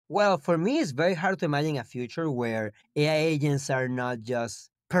Well, for me, it's very hard to imagine a future where AI agents are not just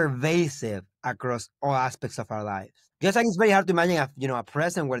pervasive across all aspects of our lives. Just like it's very hard to imagine a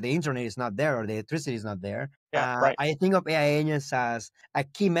present where the internet is not there or the electricity is not there. Yeah, right. I think of AI agents as a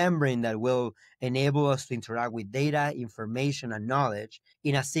key membrane that will enable us to interact with data, information, and knowledge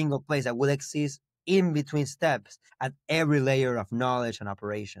in a single place that will exist in between steps at every layer of knowledge and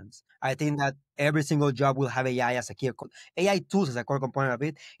operations. I think that every single job will have AI as a key, AI tools as a core component of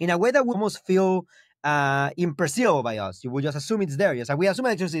it in a way that will almost feel imperceivable by us. You would just assume it's there. Yes, we assume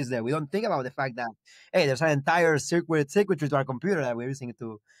electricity is there. We don't think about the fact that hey, there's an entire circuitry to our computer that we're using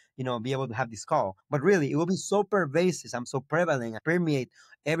to be able to have this call. But really, it will be so pervasive and so prevalent and permeate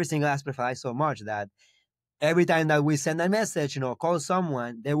every single aspect of life so much that every time that we send a message, call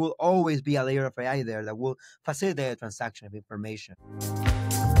someone, there will always be a layer of AI there that will facilitate the transaction of information.